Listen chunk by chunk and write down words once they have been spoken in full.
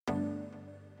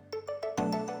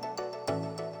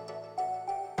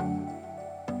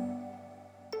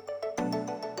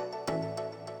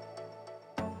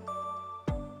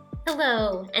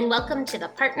Hello, and welcome to the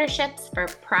Partnerships for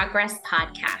Progress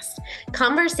podcast,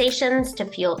 conversations to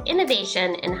fuel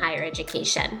innovation in higher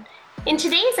education. In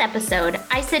today's episode,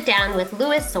 I sit down with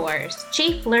Louis Soares,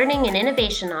 Chief Learning and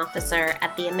Innovation Officer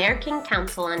at the American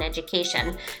Council on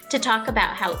Education, to talk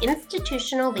about how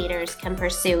institutional leaders can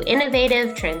pursue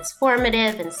innovative,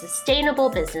 transformative, and sustainable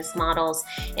business models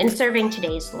in serving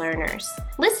today's learners.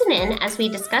 Listen in as we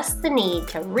discuss the need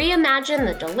to reimagine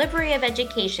the delivery of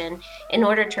education in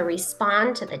order to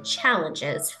respond to the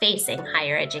challenges facing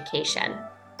higher education.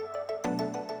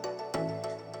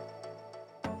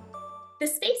 The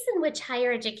space in which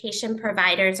higher education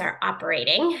providers are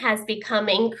operating has become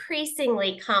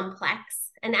increasingly complex,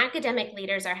 and academic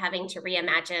leaders are having to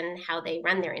reimagine how they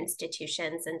run their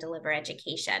institutions and deliver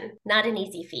education. Not an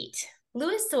easy feat.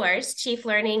 Louis Soares, Chief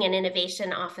Learning and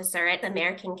Innovation Officer at the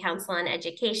American Council on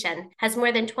Education, has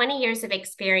more than 20 years of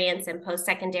experience in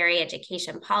post-secondary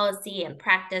education policy and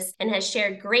practice and has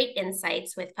shared great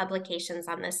insights with publications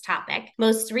on this topic,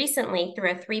 most recently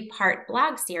through a 3-part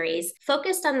blog series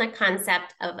focused on the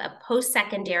concept of a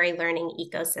post-secondary learning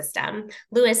ecosystem.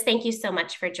 Louis, thank you so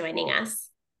much for joining us.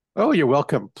 Oh, you're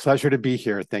welcome. Pleasure to be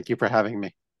here. Thank you for having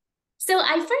me. So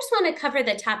I first want to cover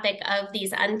the topic of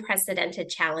these unprecedented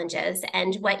challenges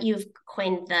and what you've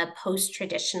coined the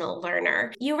post-traditional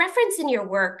learner. You reference in your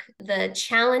work the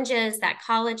challenges that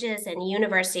colleges and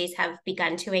universities have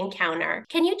begun to encounter.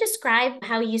 Can you describe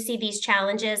how you see these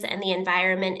challenges and the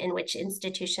environment in which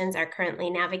institutions are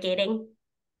currently navigating?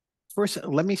 First,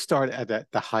 let me start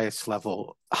at the highest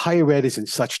level. Higher ed is in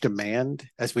such demand,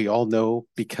 as we all know,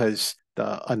 because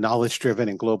a knowledge-driven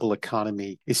and global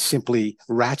economy is simply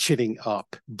ratcheting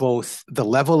up both the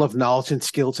level of knowledge and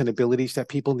skills and abilities that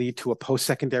people need to a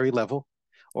post-secondary level,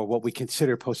 or what we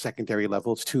consider post-secondary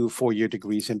levels, 2-4-year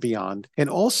degrees and beyond.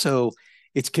 And also,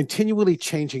 it's continually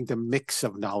changing the mix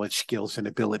of knowledge, skills, and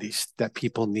abilities that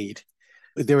people need.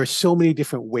 There are so many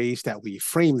different ways that we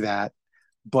frame that,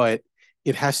 but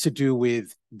it has to do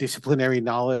with disciplinary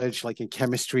knowledge, like in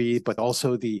chemistry, but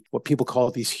also what people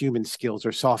call these human skills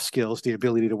or soft skills, the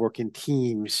ability to work in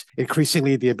teams,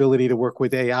 increasingly the ability to work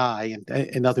with AI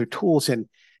and other tools. And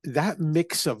that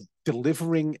mix of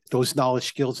delivering those knowledge,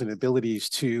 skills, and abilities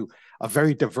to a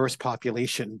very diverse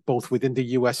population, both within the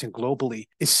US and globally,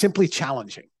 is simply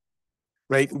challenging,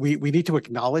 right? We need to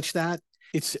acknowledge that.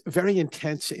 It's very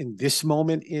intense in this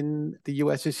moment in the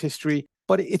US's history,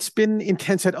 but it's been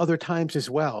intense at other times as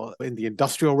well. In the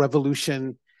Industrial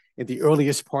Revolution, in the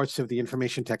earliest parts of the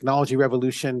information technology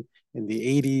revolution, in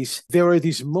the 80s, there are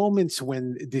these moments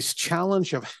when this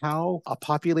challenge of how a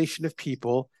population of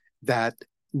people that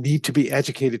need to be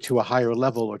educated to a higher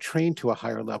level or trained to a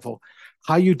higher level,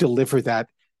 how you deliver that,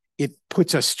 it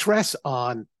puts a stress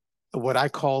on what I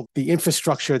call the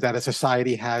infrastructure that a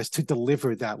society has to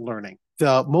deliver that learning.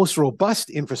 The most robust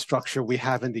infrastructure we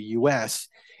have in the US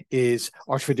is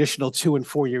our traditional 2- and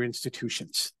 4-year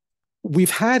institutions.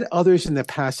 We've had others in the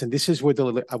past, and this is where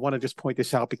I want to just point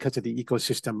this out because of the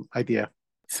ecosystem idea.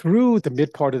 Through the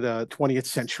mid part of the 20th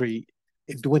century,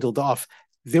 it dwindled off.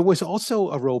 There was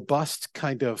also a robust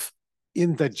kind of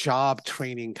in the job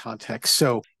training context.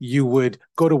 So you would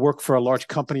go to work for a large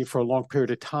company for a long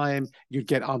period of time. You'd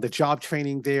get on the job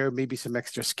training there, maybe some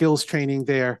extra skills training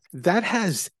there. That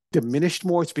has diminished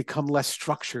more. It's become less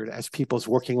structured as people's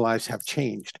working lives have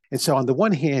changed. And so on the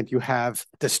one hand, you have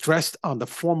the stress on the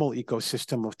formal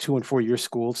ecosystem of 2- and 4-year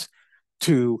schools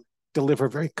to deliver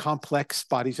very complex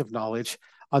bodies of knowledge.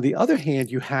 On the other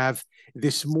hand, you have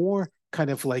this more kind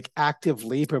of like active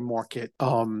labor market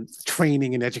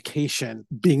training and education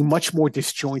being much more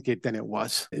disjointed than it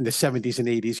was in the 70s and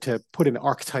 80s. To put an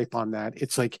archetype on that,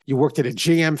 it's like you worked at a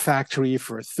GM factory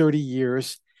for 30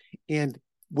 years, and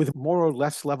with more or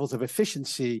less levels of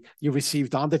efficiency, you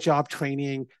received on-the-job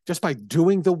training. Just by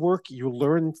doing the work, you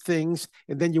learned things,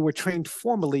 and then you were trained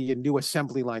formally in new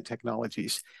assembly line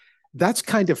technologies. That's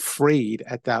kind of frayed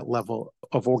at that level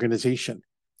of organization.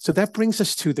 So that brings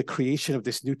us to the creation of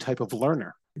this new type of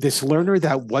learner, this learner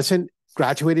that wasn't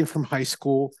graduating from high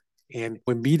school and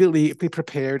immediately be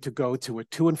prepared to go to a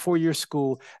 2- and 4-year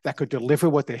school that could deliver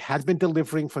what they had been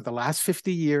delivering for the last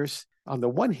 50 years. On the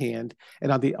one hand,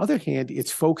 and on the other hand,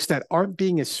 it's folks that aren't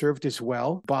being as served as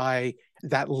well by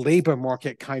that labor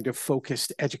market kind of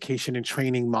focused education and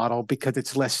training model because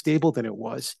it's less stable than it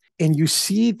was. And you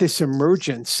see this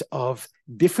emergence of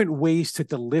different ways to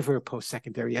deliver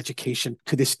post-secondary education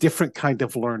to this different kind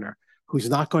of learner who's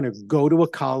not going to go to a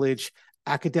college,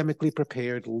 academically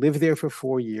prepared, live there for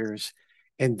 4 years,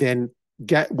 and then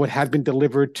get what had been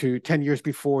delivered to 10 years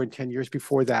before and 10 years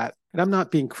before that. And I'm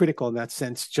not being critical in that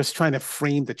sense, just trying to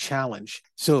frame the challenge.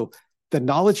 So the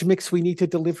knowledge mix we need to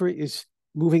deliver is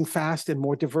moving fast and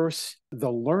more diverse,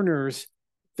 the learners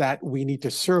that we need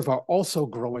to serve are also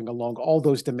growing along all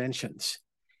those dimensions.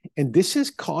 And this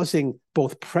is causing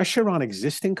both pressure on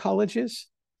existing colleges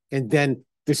and then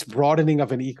this broadening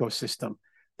of an ecosystem.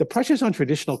 The pressures on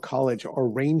traditional college are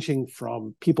ranging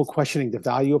from people questioning the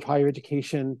value of higher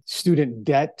education, student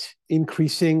debt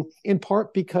increasing, in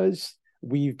part because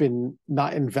we've been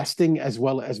not investing as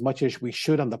well as much as we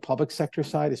should on the public sector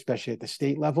side, especially at the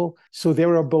state level. So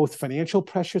there are both financial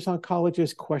pressures on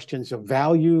colleges, questions of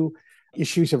value,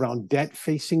 issues around debt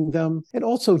facing them, and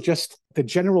also just the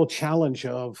general challenge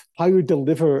of how you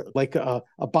deliver like a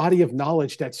body of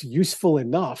knowledge that's useful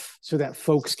enough so that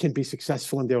folks can be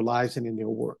successful in their lives and in their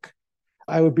work.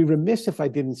 I would be remiss if I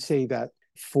didn't say that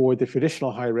for the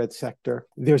traditional higher ed sector,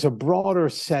 there's a broader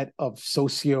set of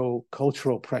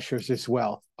socio-cultural pressures as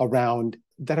well around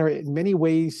that are in many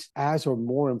ways as or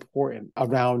more important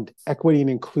around equity and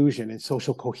inclusion and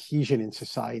social cohesion in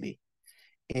society.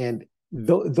 And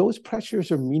those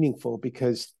pressures are meaningful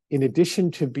because in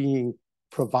addition to being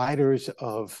providers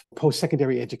of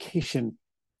post-secondary education,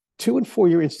 2- and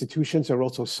 4-year institutions are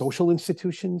also social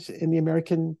institutions in the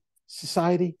American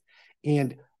society.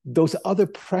 And those other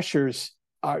pressures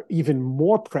are even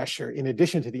more pressure in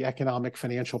addition to the economic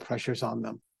financial pressures on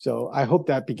them. So I hope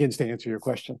that begins to answer your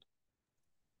question.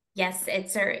 Yes, it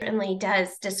certainly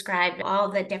does describe all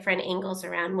the different angles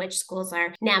around which schools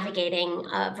are navigating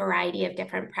a variety of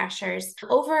different pressures.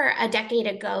 Over a decade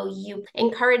ago, you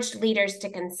encouraged leaders to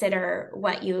consider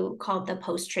what you called the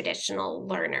post-traditional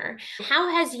learner. How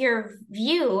has your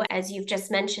view, as you've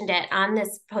just mentioned it, on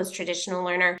this post-traditional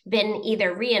learner been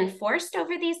either reinforced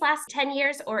over these last 10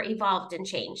 years or evolved and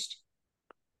changed?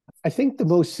 I think the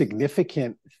most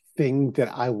significant thing that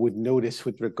I would notice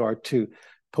with regard to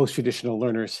post-traditional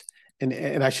learners,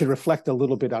 and I should reflect a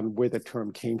little bit on where the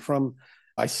term came from.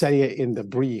 I say it in the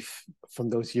brief from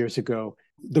those years ago.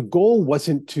 The goal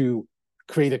wasn't to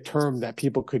create a term that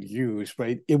people could use,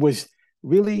 right? It was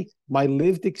really my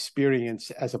lived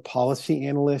experience as a policy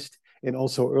analyst and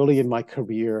also early in my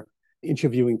career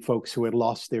interviewing folks who had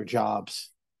lost their jobs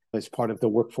as part of the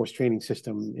workforce training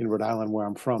system in Rhode Island, where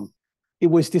I'm from. It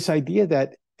was this idea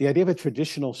that the idea of a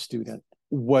traditional student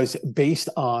was based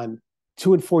on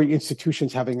 2- and 4-year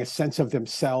institutions having a sense of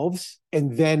themselves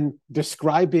and then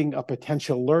describing a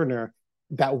potential learner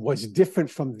that was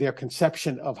different from their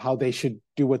conception of how they should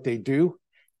do what they do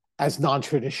as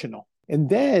non-traditional. And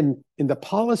then in the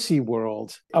policy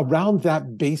world, around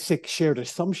that basic shared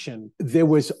assumption, there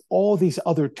was all these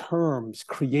other terms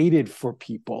created for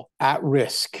people at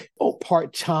risk,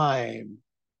 part-time,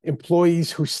 employees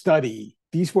who study.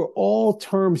 These were all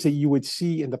terms that you would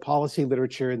see in the policy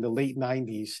literature in the late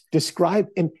 90s described.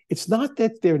 And it's not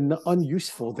that they're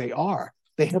unuseful, they are.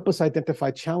 They help us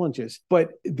identify challenges. But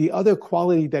the other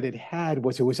quality that it had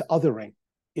was it was othering.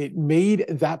 It made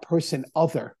that person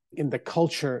other in the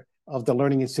culture of the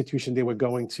learning institution they were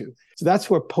going to. So that's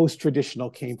where post-traditional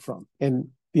came from. And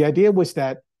the idea was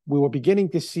that we were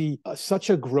beginning to see such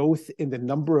a growth in the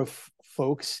number of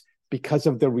folks because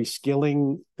of the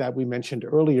reskilling that we mentioned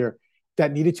earlier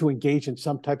that needed to engage in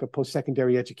some type of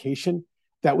post-secondary education,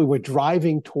 that we were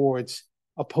driving towards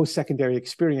a post-secondary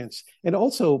experience. And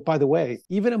also, by the way,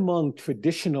 even among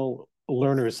traditional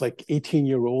learners, like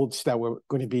 18-year-olds that were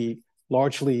going to be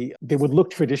largely, they would look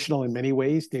traditional in many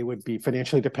ways. They would be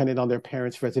financially dependent on their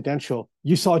parents' residential.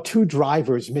 You saw two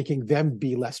drivers making them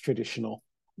be less traditional.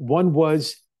 One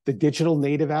was the digital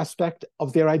native aspect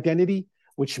of their identity,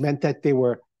 which meant that they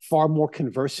were far more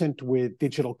conversant with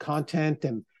digital content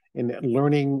and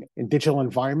learning in digital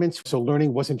environments. So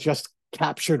learning wasn't just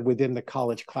captured within the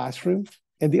college classroom.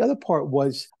 And the other part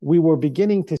was we were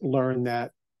beginning to learn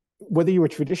that whether you were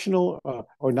traditional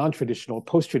or non-traditional,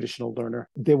 post-traditional learner,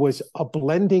 there was a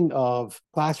blending of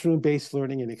classroom-based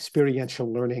learning and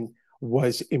experiential learning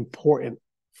was important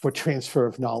for transfer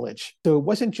of knowledge. So it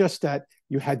wasn't just that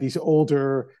you had these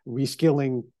older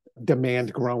reskilling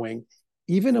demand growing.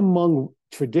 Even among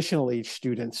traditional age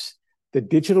students, the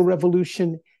digital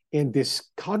revolution and this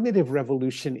cognitive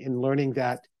revolution in learning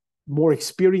that more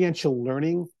experiential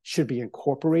learning should be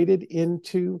incorporated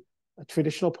into a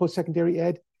traditional post-secondary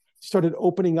ed started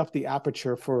opening up the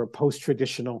aperture for a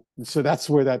post-traditional. And so that's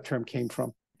where that term came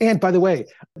from. And by the way,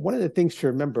 one of the things to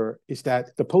remember is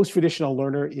that the post-traditional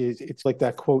learner it's like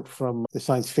that quote from the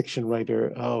science fiction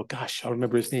writer, oh gosh, I'll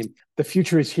remember his name. The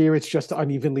future is here, it's just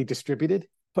unevenly distributed.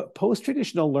 But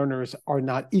post-traditional learners are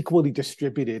not equally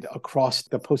distributed across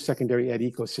the post-secondary ed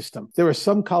ecosystem. There are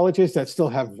some colleges that still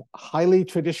have highly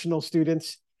traditional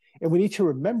students, and we need to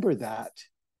remember that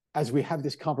as we have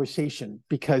this conversation,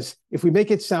 because if we make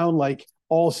it sound like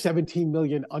all 17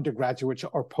 million undergraduates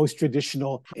are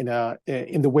post-traditional in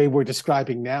the way we're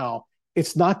describing now.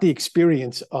 It's not the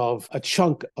experience of a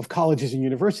chunk of colleges and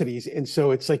universities. And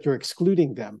so it's like you're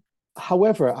excluding them.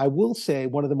 However, I will say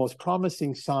one of the most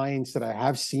promising signs that I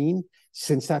have seen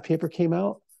since that paper came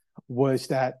out was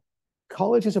that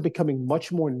colleges are becoming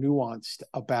much more nuanced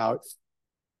about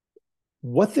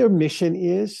what their mission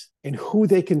is and who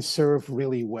they can serve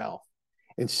really well.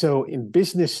 And so in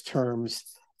business terms,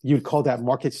 you'd call that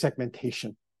market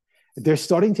segmentation. They're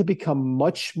starting to become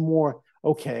much more,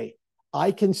 okay,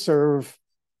 I can serve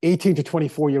 18 to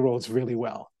 24-year-olds really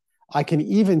well. I can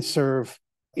even serve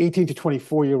 18 to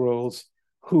 24-year-olds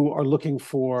who are looking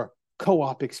for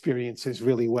co-op experiences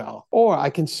really well. Or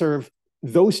I can serve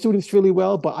those students really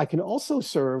well, but I can also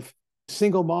serve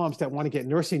single moms that want to get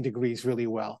nursing degrees really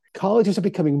well. Colleges are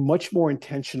becoming much more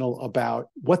intentional about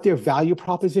what their value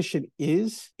proposition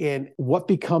is and what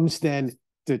becomes then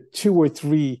the 2 or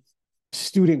 3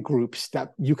 student groups that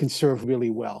you can serve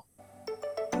really well.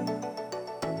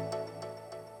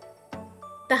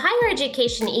 The higher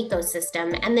education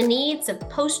ecosystem and the needs of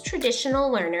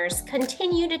post-traditional learners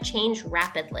continue to change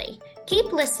rapidly.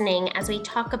 Keep listening as we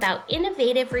talk about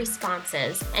innovative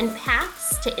responses and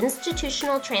paths to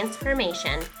institutional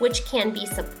transformation, which can be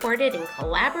supported in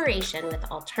collaboration with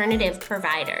alternative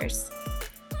providers.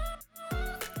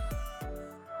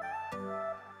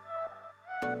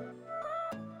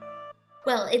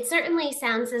 Well, it certainly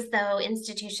sounds as though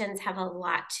institutions have a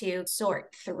lot to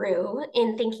sort through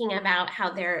in thinking about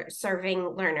how they're serving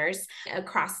learners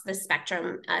across the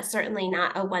spectrum, certainly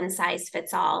not a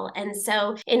one-size-fits-all. And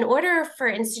so in order for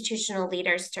institutional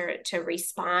leaders to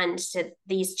respond to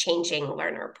these changing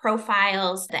learner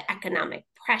profiles, the economic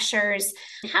pressures,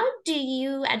 how do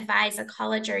you advise a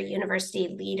college or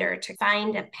university leader to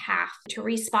find a path to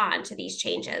respond to these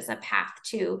changes, a path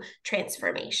to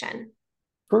transformation?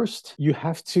 First, you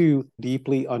have to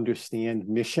deeply understand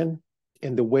mission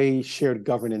and the way shared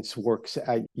governance works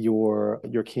at your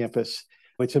campus.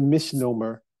 It's a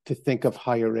misnomer to think of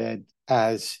higher ed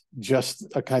as just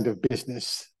a kind of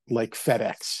business like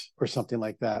FedEx or something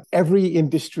like that. Every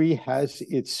industry has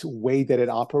its way that it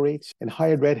operates, and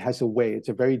higher ed has a way. It's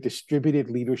a very distributed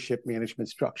leadership management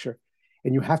structure,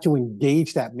 and you have to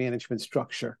engage that management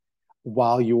structure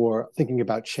while you're thinking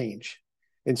about change.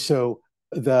 And so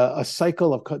a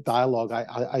cycle of dialogue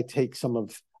I take some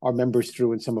of our members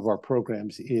through in some of our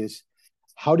programs is,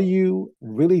 how do you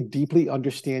really deeply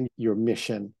understand your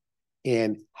mission,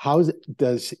 and how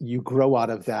does you grow out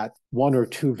of that 1 or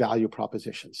 2 value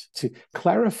propositions to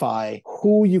clarify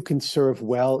who you can serve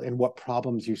well and what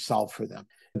problems you solve for them.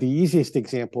 The easiest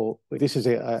example, this is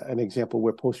an example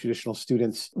where post-traditional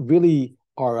students really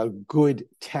are a good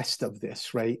test of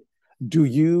this, right? Do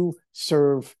you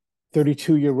serve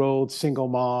 32-year-old single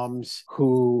moms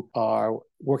who are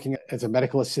working as a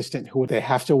medical assistant, who they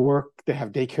have to work, they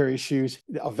have daycare issues?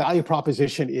 A value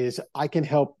proposition is, I can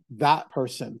help that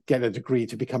person get a degree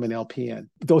to become an LPN.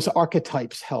 Those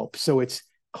archetypes help. So it's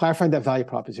clarifying that value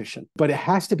proposition, but it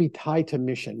has to be tied to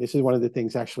mission. This is one of the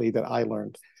things actually that I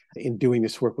learned in doing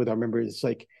this work with our members. It's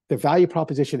like the value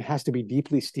proposition has to be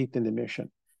deeply steeped in the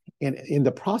mission. And in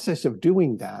the process of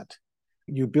doing that,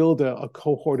 you build a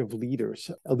cohort of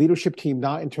leaders, a leadership team,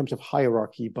 not in terms of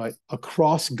hierarchy, but a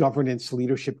cross-governance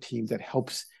leadership team that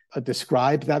helps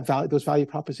describe those value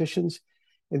propositions.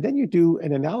 And then you do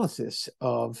an analysis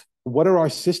of what are our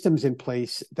systems in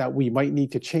place that we might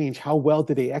need to change? How well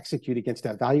do they execute against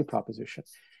that value proposition?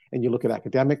 And you look at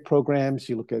academic programs,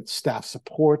 you look at staff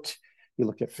support, you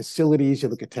look at facilities, you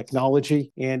look at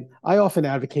technology. And I often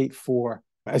advocate for,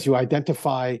 as you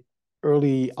identify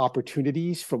early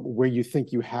opportunities from where you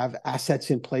think you have assets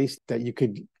in place that you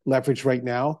could leverage right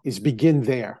now, is begin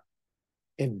there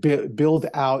and build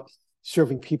out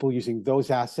serving people using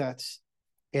those assets,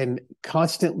 and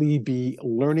constantly be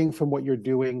learning from what you're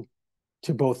doing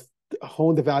to both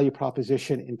hone the value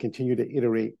proposition and continue to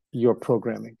iterate your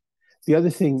programming. The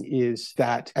other thing is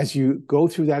that as you go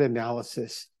through that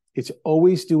analysis, it's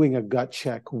always doing a gut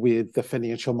check with the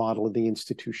financial model of the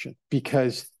institution,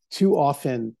 because too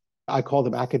often, I call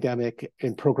them academic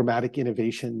and programmatic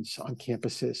innovations on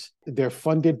campuses. They're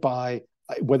funded by,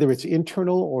 whether it's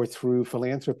internal or through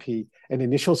philanthropy, an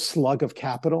initial slug of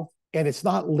capital, and it's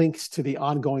not linked to the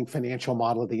ongoing financial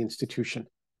model of the institution.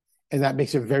 And that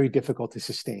makes it very difficult to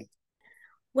sustain.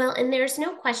 Well, and there's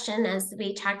no question, as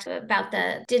we talked about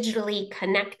the digitally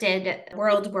connected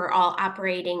world we're all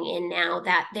operating in now,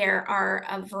 that there are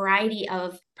a variety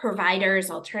of providers,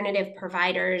 alternative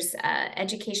providers,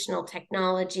 educational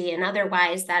technology and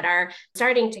otherwise, that are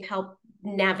starting to help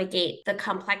navigate the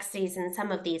complexities and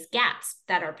some of these gaps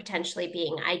that are potentially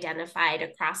being identified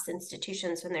across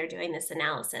institutions when they're doing this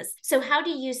analysis. So how do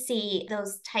you see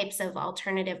those types of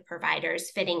alternative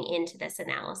providers fitting into this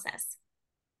analysis?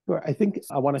 Sure. I think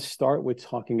I want to start with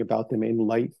talking about them in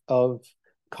light of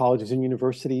colleges and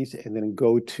universities, and then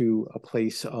go to a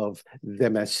place of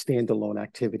them as standalone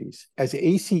activities. As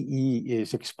ACE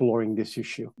is exploring this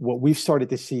issue, what we've started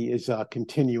to see is a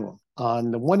continuum.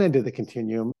 On the one end of the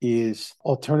continuum is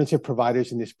alternative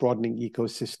providers in this broadening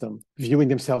ecosystem viewing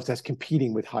themselves as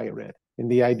competing with higher ed. And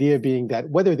the idea being that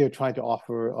whether they're trying to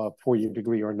offer a four-year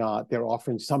degree or not, they're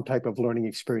offering some type of learning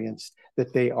experience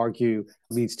that they argue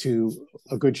leads to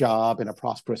a good job and a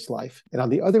prosperous life. And on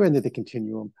the other end of the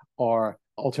continuum are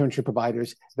alternative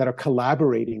providers that are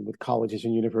collaborating with colleges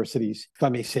and universities, if I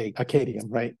may say, academium,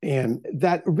 right? And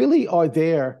that really are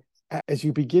there as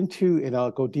you begin to, and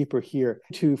I'll go deeper here,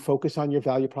 to focus on your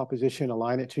value proposition,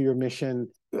 align it to your mission,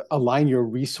 align your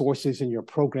resources and your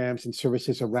programs and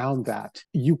services around that.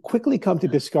 You quickly come to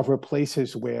discover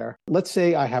places where, let's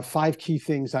say I have 5 key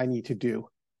things I need to do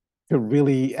to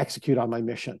really execute on my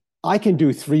mission. I can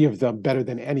do 3 of them better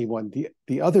than anyone.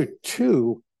 The other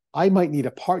 2, I might need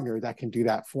a partner that can do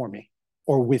that for me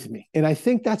or with me. And I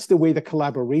think that's the way the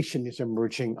collaboration is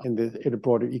emerging in the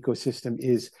broader ecosystem.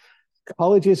 Is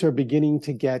colleges are beginning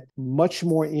to get much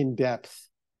more in depth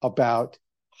about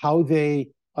how they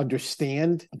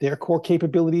understand their core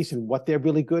capabilities and what they're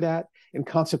really good at, and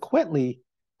consequently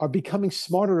are becoming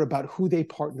smarter about who they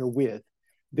partner with.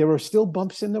 There are still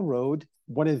bumps in the road.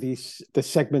 One of the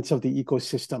segments of the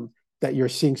ecosystem that you're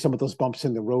seeing some of those bumps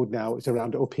in the road now is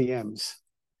around OPMs,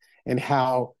 and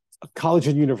how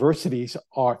colleges and universities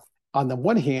are, on the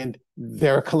one hand,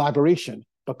 they're a collaboration,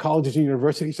 but colleges and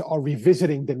universities are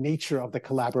revisiting the nature of the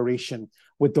collaboration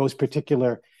with those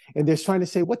particular, and they're trying to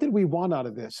say, what did we want out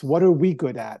of this? What are we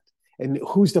good at? And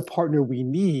who's the partner we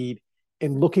need?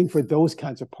 And looking for those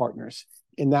kinds of partners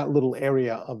in that little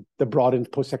area of the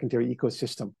broadened post-secondary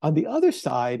ecosystem. On the other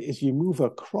side, as you move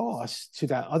across to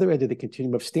that other end of the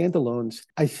continuum of standalones,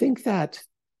 I think that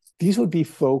these would be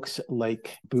folks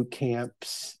like boot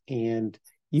camps and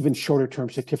even shorter term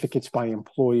certificates by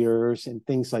employers and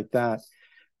things like that.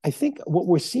 I think what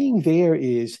we're seeing there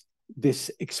is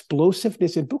this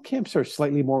explosiveness, and boot camps are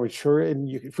slightly more mature, and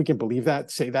if we can believe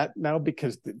that, say that now,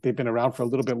 because they've been around for a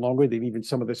little bit longer than even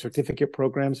some of the certificate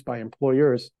programs by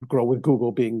employers, Grow with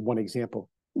Google being one example.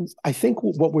 I think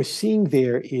what we're seeing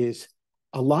there is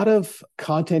a lot of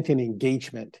content and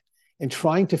engagement and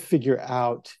trying to figure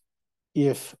out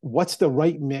what's the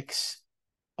right mix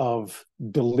of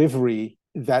delivery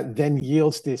that then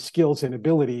yields the skills and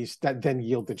abilities that then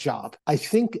yield the job. I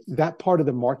think that part of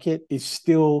the market is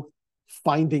still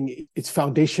finding its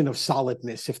foundation of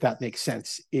solidness, if that makes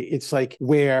sense. It's like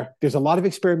where there's a lot of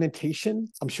experimentation.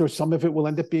 I'm sure some of it will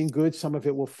end up being good, some of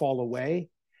it will fall away.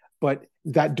 But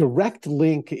that direct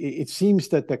link, it seems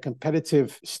that the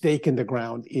competitive stake in the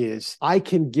ground is, I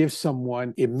can give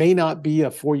someone, it may not be a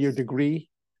 4-year degree,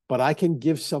 but I can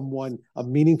give someone a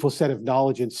meaningful set of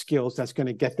knowledge and skills that's going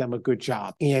to get them a good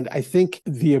job. And I think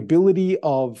the ability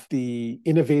of the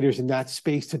innovators in that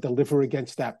space to deliver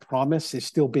against that promise is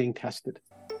still being tested.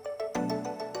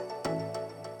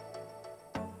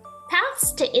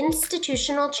 Paths to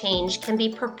institutional change can be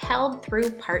propelled through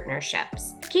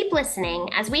partnerships. Keep listening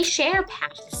as we share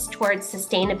paths towards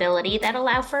sustainability that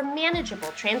allow for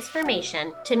manageable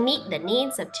transformation to meet the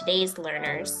needs of today's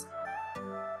learners.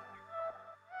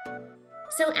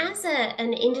 So as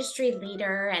an industry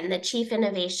leader and the Chief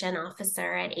Innovation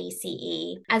Officer at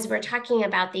ACE, as we're talking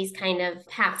about these kind of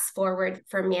paths forward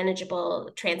for manageable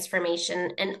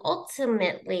transformation and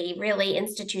ultimately really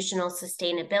institutional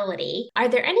sustainability, are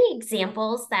there any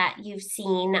examples that you've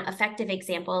seen, effective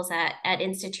examples at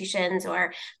institutions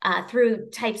or through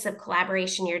types of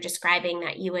collaboration you're describing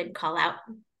that you would call out?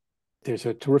 There's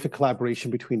a terrific collaboration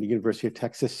between the University of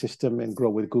Texas system and Grow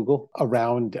with Google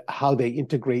around how they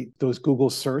integrate those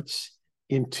Google certs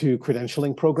into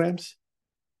credentialing programs.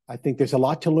 I think there's a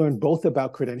lot to learn both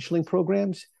about credentialing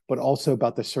programs, but also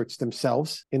about the certs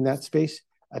themselves in that space.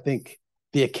 I think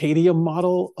the Acadium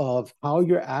model of how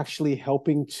you're actually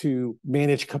helping to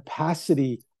manage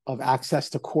capacity of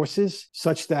access to courses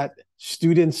such that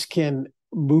students can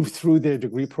move through their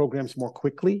degree programs more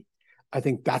quickly. I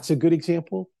think that's a good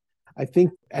example. I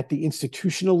think at the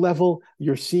institutional level,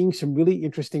 you're seeing some really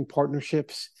interesting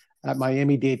partnerships at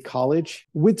Miami-Dade College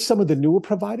with some of the newer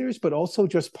providers, but also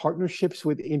just partnerships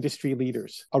with industry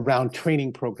leaders around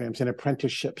training programs and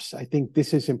apprenticeships. I think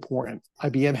this is important.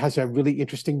 IBM has a really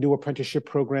interesting new apprenticeship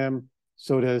program.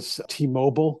 So does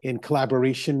T-Mobile. In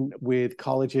collaboration with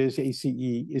colleges, ACE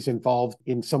is involved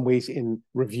in some ways in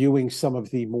reviewing some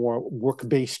of the more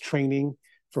work-based training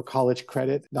for college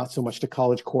credit, not so much the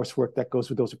college coursework that goes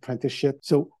with those apprenticeships.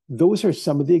 So those are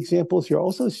some of the examples. You're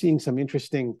also seeing some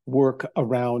interesting work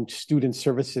around student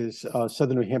services.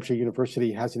 Southern New Hampshire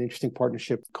University has an interesting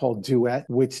partnership called Duet,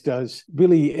 which does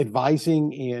really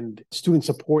advising and student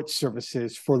support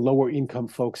services for lower income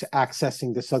folks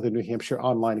accessing the Southern New Hampshire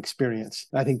online experience.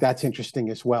 And I think that's interesting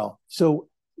as well. So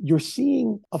you're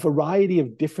seeing a variety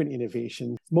of different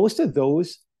innovations. Most of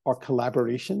those are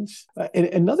collaborations. And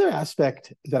another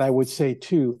aspect that I would say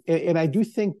too, and I do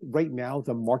think right now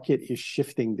the market is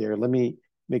shifting there. Let me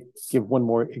give one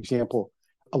more example.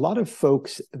 A lot of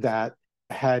folks that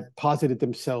had posited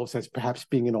themselves as perhaps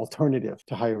being an alternative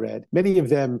to higher ed, many of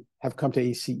them have come to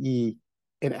ACE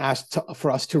and asked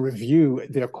for us to review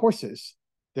their courses,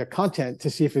 their content, to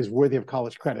see if it's worthy of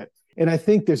college credit. And I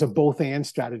think there's a both and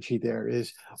strategy there.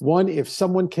 Is one, if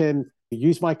someone can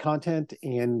use my content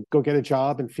and go get a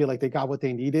job and feel like they got what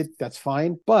they needed, that's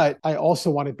fine. But I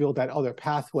also want to build that other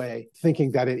pathway,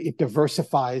 thinking that it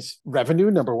diversifies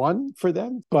revenue, number one, for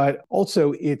them. But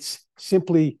also it's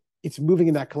moving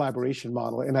in that collaboration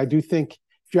model. And I do think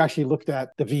if you actually looked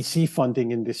at the VC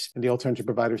funding in the alternative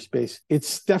provider space,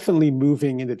 it's definitely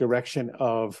moving in the direction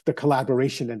of the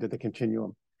collaboration end of the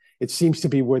continuum. It seems to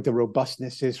be where the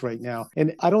robustness is right now.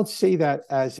 And I don't say that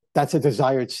as that's a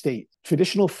desired state.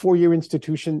 Traditional 4-year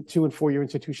institution, 2 and 4-year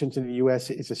institutions in the US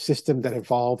is a system that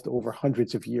evolved over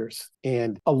hundreds of years.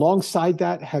 And alongside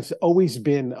that has always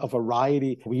been a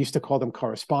variety. We used to call them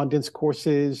correspondence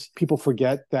courses. People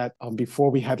forget that before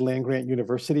we had land-grant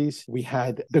universities, we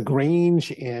had the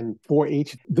Grange and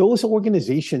 4-H. Those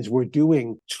organizations were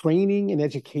doing training and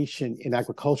education in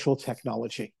agricultural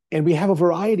technology. And we have a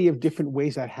variety of different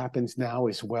ways that happens now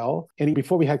as well. And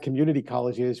before we had community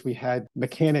colleges, we had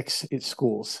mechanics at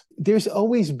schools. There's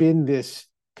always been this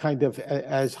kind of,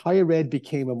 as higher ed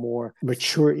became a more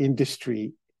mature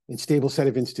industry and stable set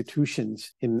of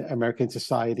institutions in American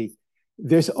society,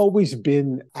 there's always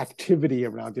been activity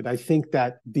around it. I think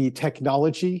that the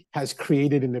technology has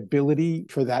created an ability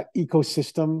for that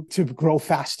ecosystem to grow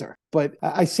faster. But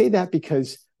I say that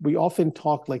because we often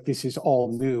talk like this is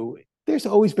all new. There's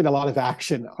always been a lot of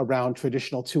action around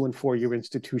traditional 2 and 4-year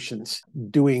institutions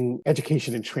doing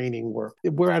education and training work.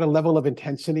 We're at a level of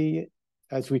intensity,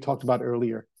 as we talked about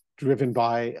earlier, driven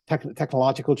by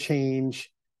technological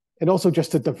change and also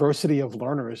just the diversity of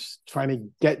learners trying to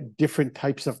get different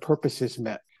types of purposes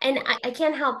met. And I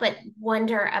can't help but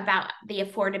wonder about the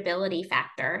affordability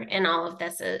factor in all of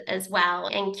this as well.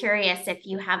 And curious if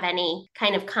you have any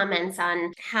kind of comments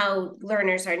on how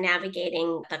learners are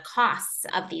navigating the costs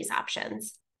of these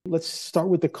options. Let's start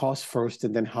with the cost first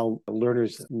and then how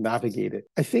learners navigate it.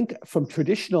 I think from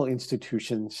traditional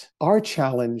institutions, our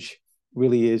challenge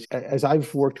really is, as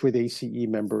I've worked with ACE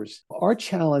members, our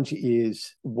challenge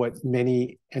is what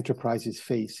many enterprises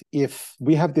face. If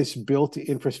we have this built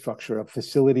infrastructure of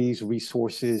facilities,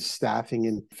 resources, staffing,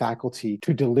 and faculty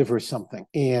to deliver something,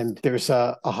 and there's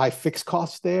a high fixed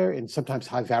cost there and sometimes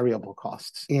high variable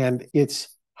costs. And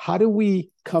it's how do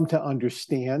we come to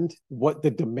understand what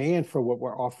the demand for what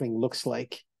we're offering looks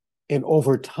like? And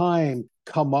over time,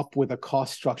 come up with a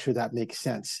cost structure that makes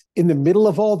sense. In the middle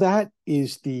of all that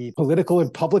is the political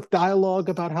and public dialogue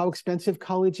about how expensive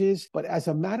college is. But as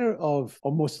a matter of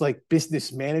almost like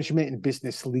business management and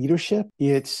business leadership,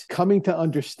 it's coming to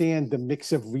understand the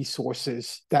mix of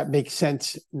resources that makes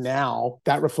sense now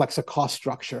that reflects a cost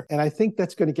structure. And I think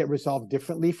that's going to get resolved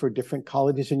differently for different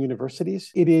colleges and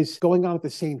universities. It is going on at the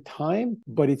same time,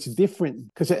 but it's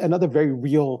different because another very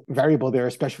real variable there,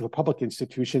 especially for public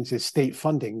institutions, is state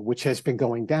funding, which has been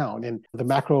going down. And the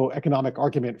macroeconomic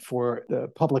argument for the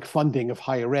public funding of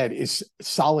higher ed is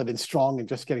solid and strong and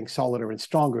just getting solider and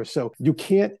stronger. So you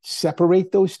can't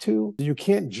separate those two. You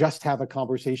can't just have a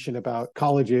conversation about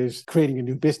colleges creating a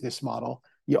new business model.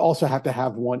 You also have to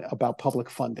have one about public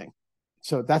funding.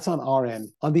 So that's on our end.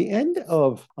 On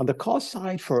the cost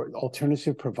side for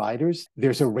alternative providers,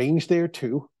 there's a range there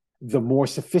too. The more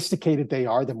sophisticated they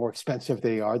are, the more expensive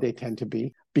they are, they tend to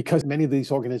be. Because many of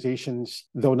these organizations,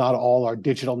 though not all are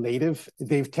digital native,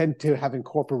 they tend to have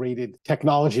incorporated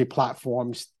technology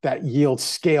platforms that yield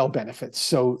scale benefits.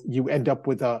 So you end up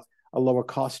with a lower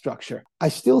cost structure. I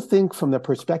still think from the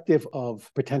perspective of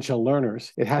potential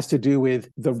learners, it has to do with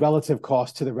the relative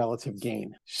cost to the relative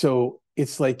gain. So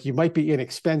it's like you might be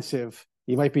inexpensive.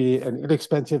 You might be an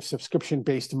inexpensive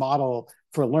subscription-based model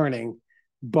for learning.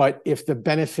 But if the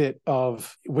benefit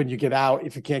of when you get out,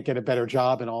 if you can't get a better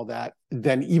job and all that,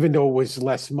 then even though it was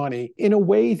less money, in a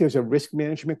way, there's a risk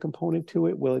management component to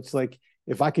it. Well, it's like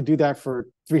If I could do that for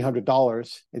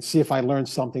 $300 and see if I learned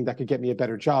something that could get me a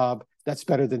better job, that's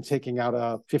better than taking out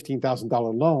a $15,000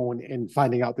 loan and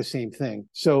finding out the same thing.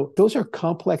 So those are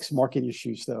complex market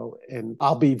issues, though. And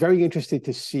I'll be very interested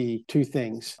to see two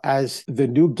things. As the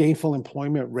new gainful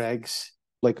employment regs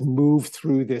move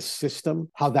through this system,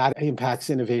 how that impacts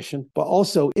innovation. But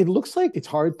also, it looks like it's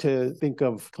hard to think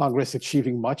of Congress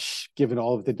achieving much given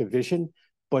all of the division.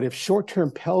 But if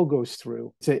short-term Pell goes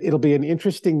through, it'll be an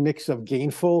interesting mix of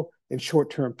gainful and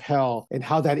short-term Pell and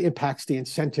how that impacts the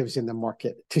incentives in the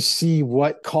market to see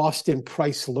what cost and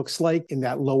price looks like in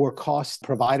that lower cost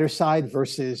provider side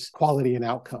versus quality and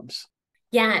outcomes.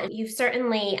 Yeah, you've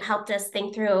certainly helped us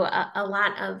think through a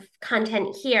lot of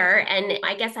content here. And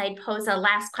I guess I'd pose a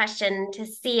last question to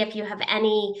see if you have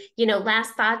any,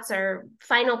 last thoughts or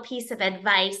final piece of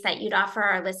advice that you'd offer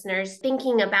our listeners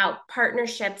thinking about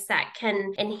partnerships that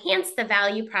can enhance the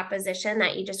value proposition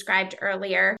that you described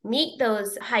earlier, meet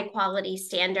those high quality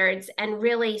standards, and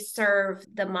really serve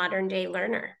the modern day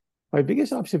learner. My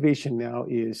biggest observation now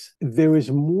is there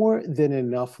is more than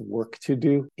enough work to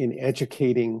do in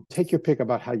educating. Take your pick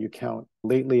about how you count.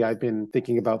 Lately, I've been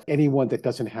thinking about anyone that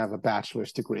doesn't have a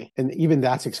bachelor's degree. And even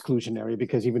that's exclusionary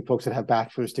because even folks that have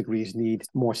bachelor's degrees need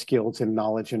more skills and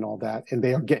knowledge and all that. And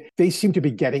they seem to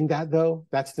be getting that, though.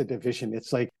 That's the division.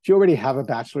 It's like if you already have a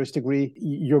bachelor's degree,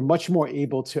 you're much more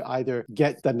able to either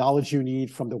get the knowledge you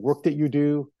need from the work that you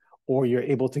do, or you're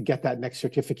able to get that next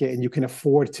certificate and you can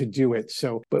afford to do it.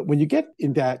 So, but when you get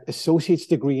in that associate's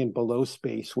degree and below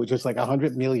space, which is like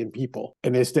 100 million people,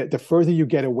 and is that the further you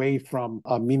get away from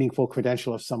a meaningful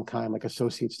credential of some kind, like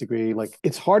associate's degree,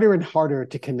 it's harder and harder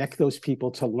to connect those people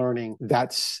to learning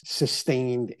that's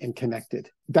sustained and connected.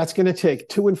 That's going to take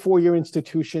 2 and 4 year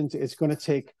institutions. It's going to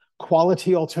take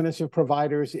quality alternative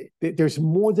providers. There's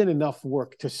more than enough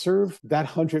work to serve that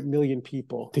 100 million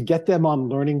people, to get them on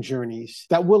learning journeys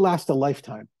that will last a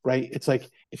lifetime, right? It's like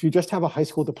if you just have a high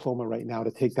school diploma right now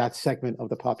to take that segment of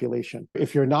the population,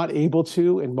 if you're not able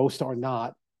to, and most are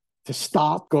not, to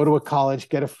stop, go to a college,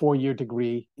 get a 4-year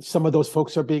degree. Some of those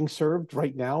folks are being served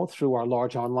right now through our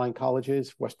large online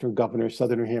colleges, Western Governor,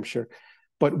 Southern New Hampshire.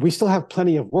 But we still have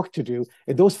plenty of work to do.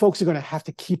 And those folks are going to have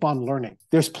to keep on learning.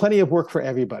 There's plenty of work for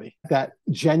everybody that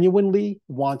genuinely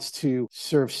wants to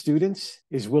serve students,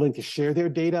 is willing to share their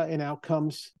data and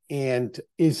outcomes, and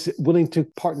is willing to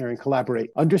partner and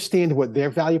collaborate, understand what their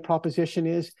value proposition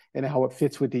is and how it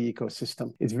fits with the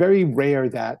ecosystem. It's very rare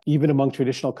that even among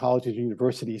traditional colleges and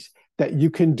universities, that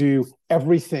you can do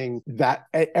everything that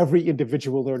every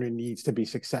individual learner needs to be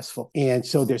successful. And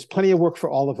so there's plenty of work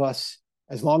for all of us,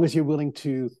 as long as you're willing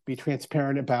to be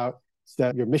transparent about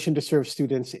your mission to serve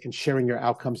students and sharing your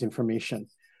outcomes information.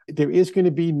 There is going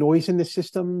to be noise in the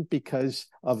system because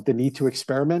of the need to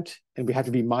experiment, and we have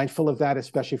to be mindful of that,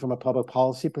 especially from a public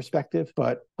policy perspective.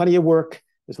 But plenty of work,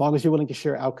 as long as you're willing to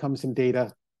share outcomes and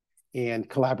data and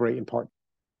collaborate in part.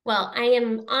 Well, I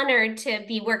am honored to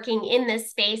be working in this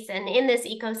space and in this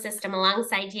ecosystem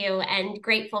alongside you, and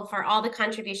grateful for all the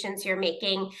contributions you're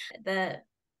making, the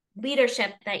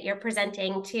leadership that you're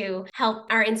presenting to help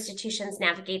our institutions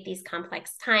navigate these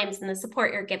complex times, and the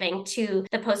support you're giving to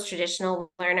the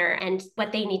post-traditional learner and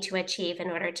what they need to achieve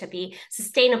in order to be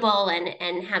sustainable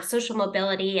and have social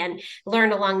mobility and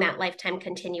learn along that lifetime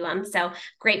continuum. So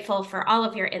grateful for all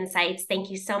of your insights.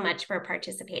 Thank you so much for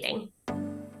participating.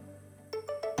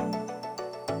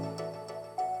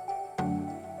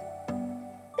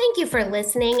 Thank you for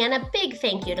listening, and a big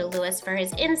thank you to Louis for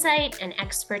his insight and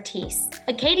expertise.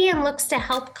 Acadian looks to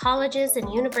help colleges and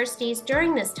universities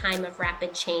during this time of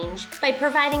rapid change by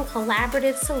providing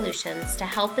collaborative solutions to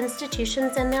help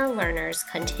institutions and their learners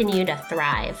continue to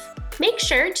thrive. Make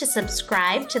sure to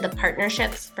subscribe to the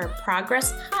Partnerships for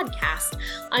Progress podcast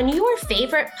on your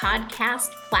favorite podcast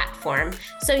platform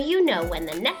so you know when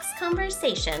the next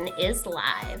conversation is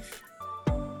live.